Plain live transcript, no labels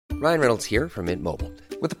Ryan Reynolds here from Mint Mobile.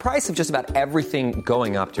 With the price of just about everything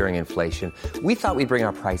going up during inflation, we thought we'd bring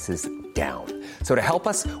our prices down. So to help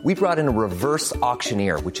us, we brought in a reverse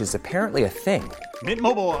auctioneer, which is apparently a thing. Mint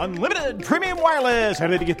Mobile Unlimited Premium Wireless. How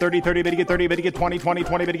to get 30, 30, bit to get 30, bit to get 20, 20,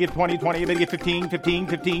 20, bit to get 20, 20, bit to get 15, 15,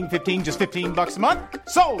 15, 15, just $15 a month?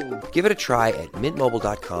 Sold! Give it a try at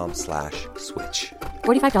mintmobile.com/switch.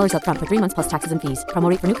 $45 up front for 3 months plus taxes and fees. Promo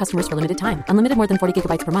rate for new customers for limited time. Unlimited more than 40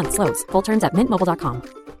 gigabytes per month. Slows full terms at mintmobile.com.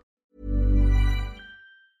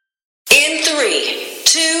 In 3,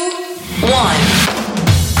 2, 1.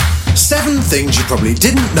 7 things you probably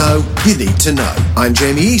didn't know you need to know. I'm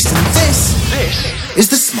Jamie East, and this is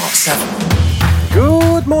the Smart 7.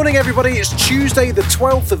 Good morning, everybody. It's Tuesday, the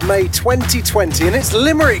 12th of May, 2020, and it's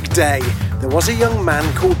Limerick Day. There was a young man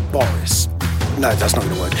called Boris. No, that's not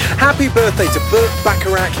going to work. Happy birthday to Burt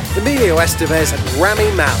Bacharach, Emilio Estevez, and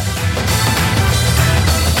Rami Malek.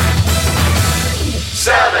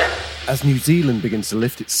 7. As New Zealand begins to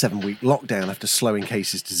lift its 7-week lockdown after slowing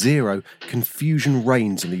cases to zero, confusion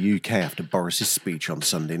reigns in the UK after Boris's speech on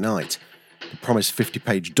Sunday night. The promised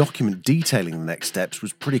 50-page document detailing the next steps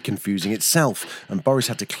was pretty confusing itself, and Boris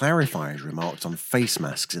had to clarify his remarks on face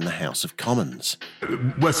masks in the House of Commons.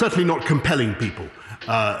 We're certainly not compelling people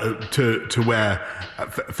to wear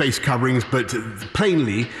face coverings, but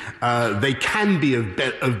plainly they can be of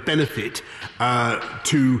benefit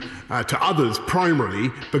to others primarily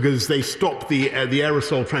because they stop the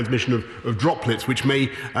aerosol transmission of droplets which may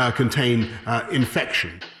contain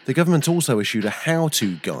infection. The government also issued a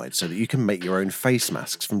how-to guide so that you can make your own face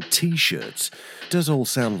masks from T-shirts. It does all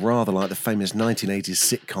sound rather like the famous 1980s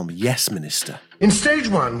sitcom Yes Minister. In stage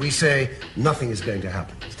 1, we say nothing is going to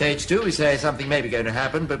happen. Stage 2, we say something may be going to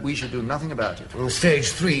happen, but we should do nothing about it. In stage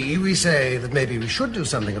 3, we say that maybe we should do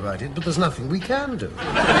something about it, but there's nothing we can do.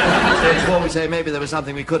 Stage 4, we say maybe there was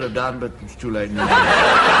something we could have done, but it's too late now.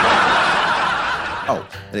 Oh,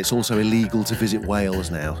 and it's also illegal to visit Wales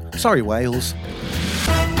now. Sorry, Wales.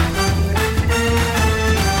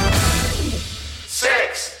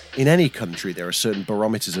 6. In any country, there are certain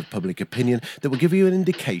barometers of public opinion that will give you an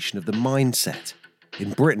indication of the mindset.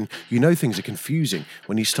 In Britain, you know things are confusing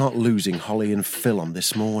when you start losing Holly and Phil on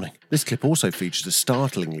This Morning. This clip also features a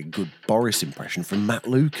startlingly good Boris impression from Matt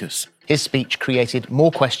Lucas. His speech created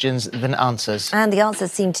more questions than answers. And the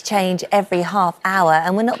answers seem to change every half hour,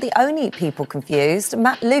 and we're not the only people confused.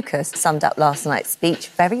 Matt Lucas summed up last night's speech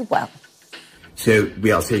very well. So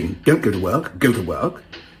we are saying, don't go to work, go to work.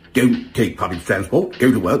 Don't take public transport,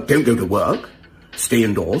 go to work, don't go to work. Stay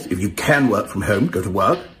indoors. If you can work from home, go to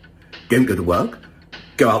work. Don't go to work.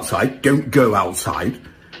 Go outside, don't go outside.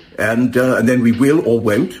 And then we will or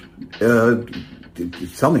won't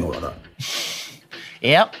something or other.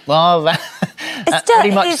 Yep, well, that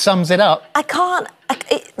pretty much sums it up.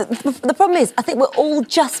 The problem is, I think we're all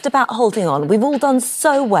just about holding on. We've all done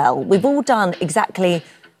so well. We've all done exactly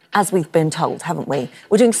as we've been told, haven't we?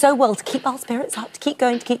 We're doing so well to keep our spirits up, to keep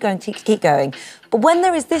going, to keep going, to keep going. But when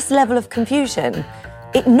there is this level of confusion,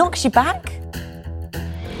 it knocks you back.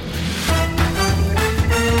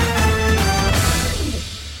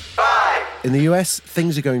 In the US,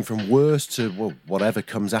 things are going from worse to, well, whatever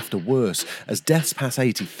comes after worse. As deaths pass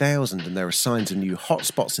 80,000 and there are signs of new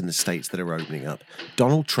hotspots in the states that are opening up,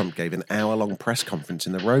 Donald Trump gave an hour-long press conference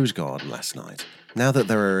in the Rose Garden last night. Now that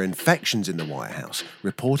there are infections in the White House,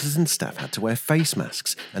 reporters and staff had to wear face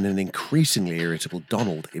masks, and an increasingly irritable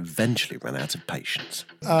Donald eventually ran out of patience.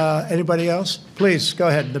 Anybody else? Please, go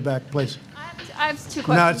ahead in the back, please. I have 2 questions.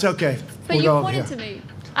 No, it's okay. But you pointed to me.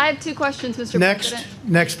 I have 2 questions, Mr. President.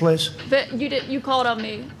 Next, please. But you called on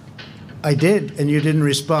me. I did, and you didn't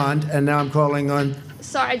respond, and now I'm calling on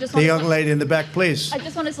Sorry, I just the young lady in the back, please. I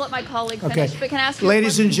just wanted to let my colleague finish, Okay. but can I ask you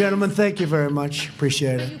Ladies and gentlemen, thank you very much.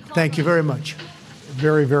 Appreciate it. Thank you very much.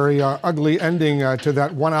 Very, very ugly ending to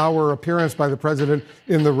that 1-hour appearance by the president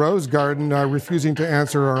in the Rose Garden, refusing to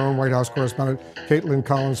answer our own White House correspondent Caitlin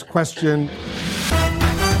Collins' question.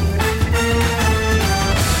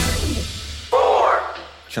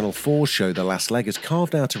 Channel 4's show The Last Leg has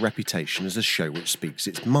carved out a reputation as a show which speaks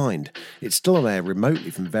its mind. It's still on air remotely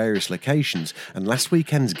from various locations, and last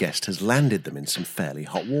weekend's guest has landed them in some fairly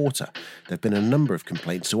hot water. There have been a number of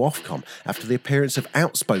complaints to Ofcom after the appearance of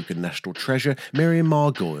outspoken national treasure Miriam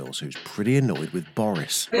Margoyles, who's pretty annoyed with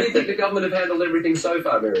Boris. How do you think the government have handled everything so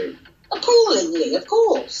far, Miriam? Appallingly, of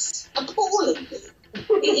course. Appallingly.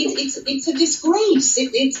 It's a disgrace.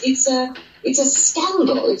 It's a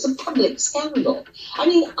scandal. It's a public scandal. I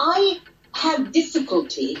mean, I have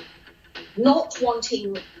difficulty not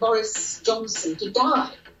wanting Boris Johnson to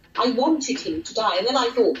die. I wanted him to die. And then I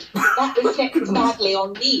thought, that reflects badly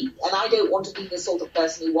on me, and I don't want to be the sort of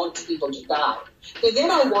person who wants people to die. So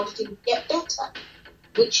then I wanted him to get better,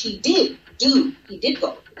 which he did do. He did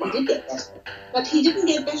get better. But he didn't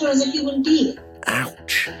get better as a human being.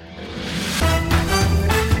 Ouch.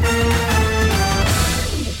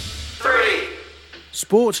 3.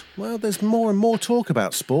 Sport? Well, there's more and more talk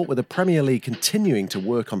about sport, with the Premier League continuing to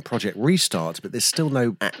work on Project Restart, but there's still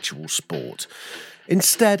no actual sport.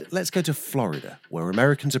 Instead, let's go to Florida, where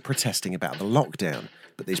Americans are protesting about the lockdown.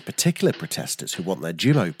 But these particular protesters who want their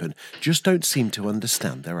gym open just don't seem to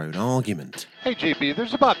understand their own argument. Hey, JB,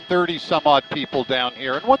 there's about 30-some-odd people down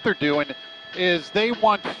here, and what they're doing is they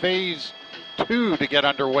want phase 2 to get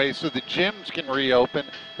underway so the gyms can reopen.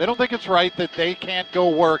 They don't think it's right that they can't go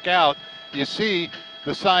work out. You see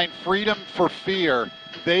the sign Freedom for Fear.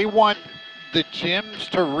 They want the gyms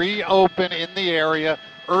to reopen in the area.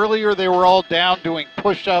 Earlier, they were all down doing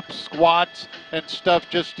push-ups, squats, and stuff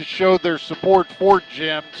just to show their support for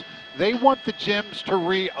gyms. They want the gyms to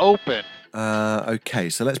reopen. Okay,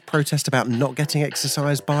 so let's protest about not getting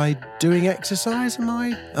exercise by doing exercise? Am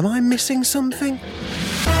I missing something?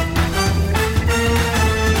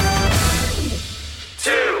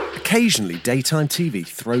 2. Occasionally, daytime TV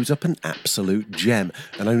throws up an absolute gem,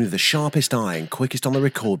 and only the sharpest eye and quickest on the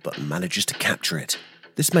record button manages to capture it.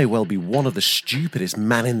 This may well be one of the stupidest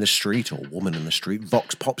man in the street or woman in the street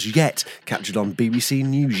vox pops yet, captured on BBC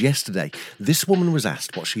News yesterday. This woman was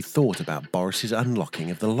asked what she thought about Boris's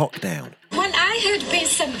unlocking of the lockdown. When I heard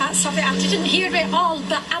bits and bats of it, I didn't hear it all,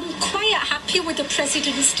 but I'm quite happy with the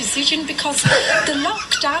President's decision because the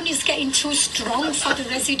lockdown is getting too strong for the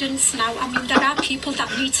residents now. I mean, there are people that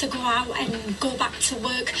need to go out and go back to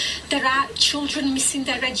work. There are children missing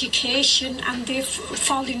their education and they've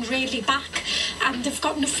fallen really back and they've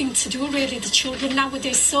got nothing to do, really, the children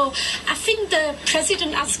nowadays. So I think the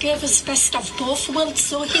President has gave us best of both worlds.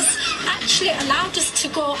 So he's actually allowed us to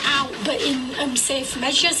go out, but in safe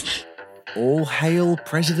measures. All hail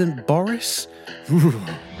President Boris?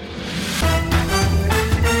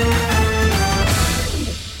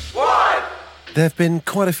 There have been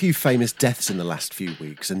quite a few famous deaths in the last few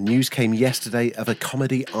weeks, and news came yesterday of a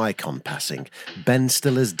comedy icon passing, Ben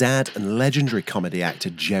Stiller's dad and legendary comedy actor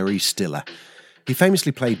Jerry Stiller. He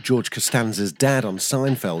famously played George Costanza's dad on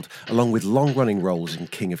Seinfeld, along with long-running roles in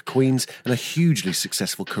King of Queens and a hugely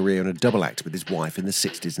successful career in a double act with his wife in the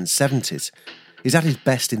 60s and 70s. He's at his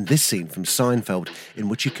best in this scene from Seinfeld, in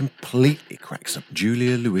which he completely cracks up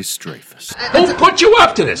Julia Louis-Dreyfus. Who put you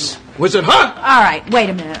up to this? Was it her? All right, wait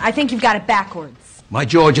a minute. I think you've got it backwards. My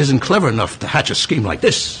George isn't clever enough to hatch a scheme like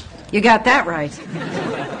this. You got that right.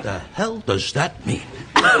 What the hell does that mean?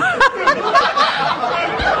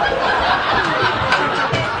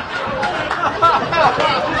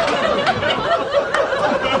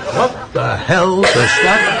 What the hell does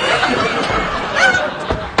that...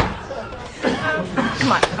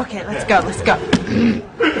 Come on, okay, let's go.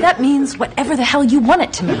 That means whatever the hell you want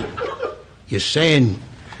it to mean. You're saying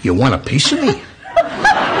you want a piece of me?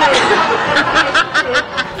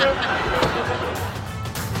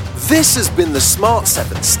 This has been the Smart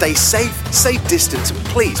 7. Stay safe, stay distant, and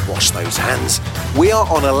please wash those hands. We are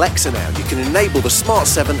on Alexa now. You can enable the Smart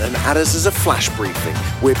 7 and add us as a flash briefing.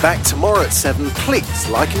 We're back tomorrow at 7. Please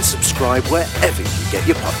like and subscribe wherever you get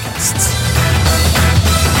your podcasts.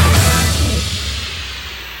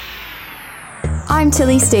 I'm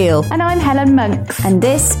Tilly Steele. And I'm Helen Monks. And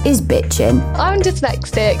this is Bitchin'. I'm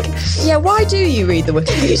dyslexic. Yeah, why do you read the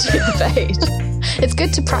Wikipedia page? It's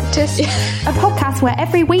good to practice. A podcast where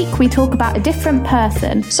every week we talk about a different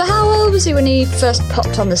person. So how old was he when he first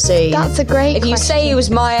popped on the scene? That's a great If you say he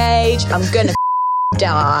was my age, I'm gonna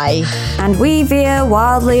die. And we veer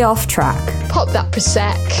wildly off track. Pop that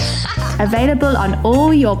Prosec. Available on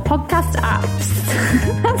all your podcast apps.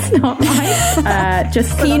 That's not right.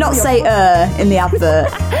 Can you not say in the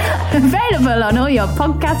advert? Available on all your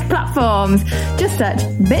podcast platforms. Just search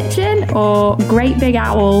Bitchin' or Great Big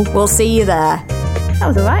Owl. We'll see you there. That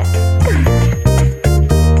was all right.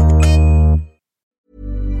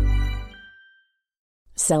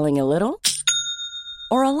 Selling a little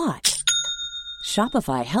or a lot?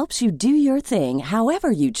 Shopify helps you do your thing however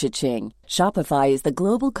you cha-ching. Shopify is the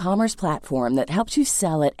global commerce platform that helps you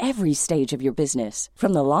sell at every stage of your business.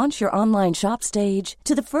 From the launch your online shop stage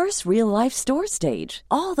to the first real-life store stage,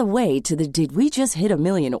 all the way to the did we just hit a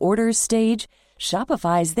million orders stage.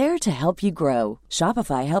 Shopify is there to help you grow.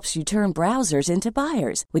 Shopify helps you turn browsers into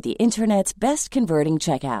buyers with the internet's best converting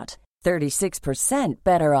checkout. 36%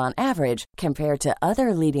 better on average compared to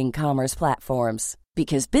other leading commerce platforms.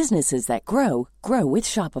 Because businesses that grow, grow with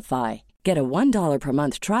Shopify. Get a $1 per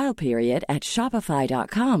month trial period at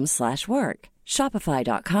shopify.com/work.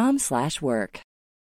 Shopify.com/work.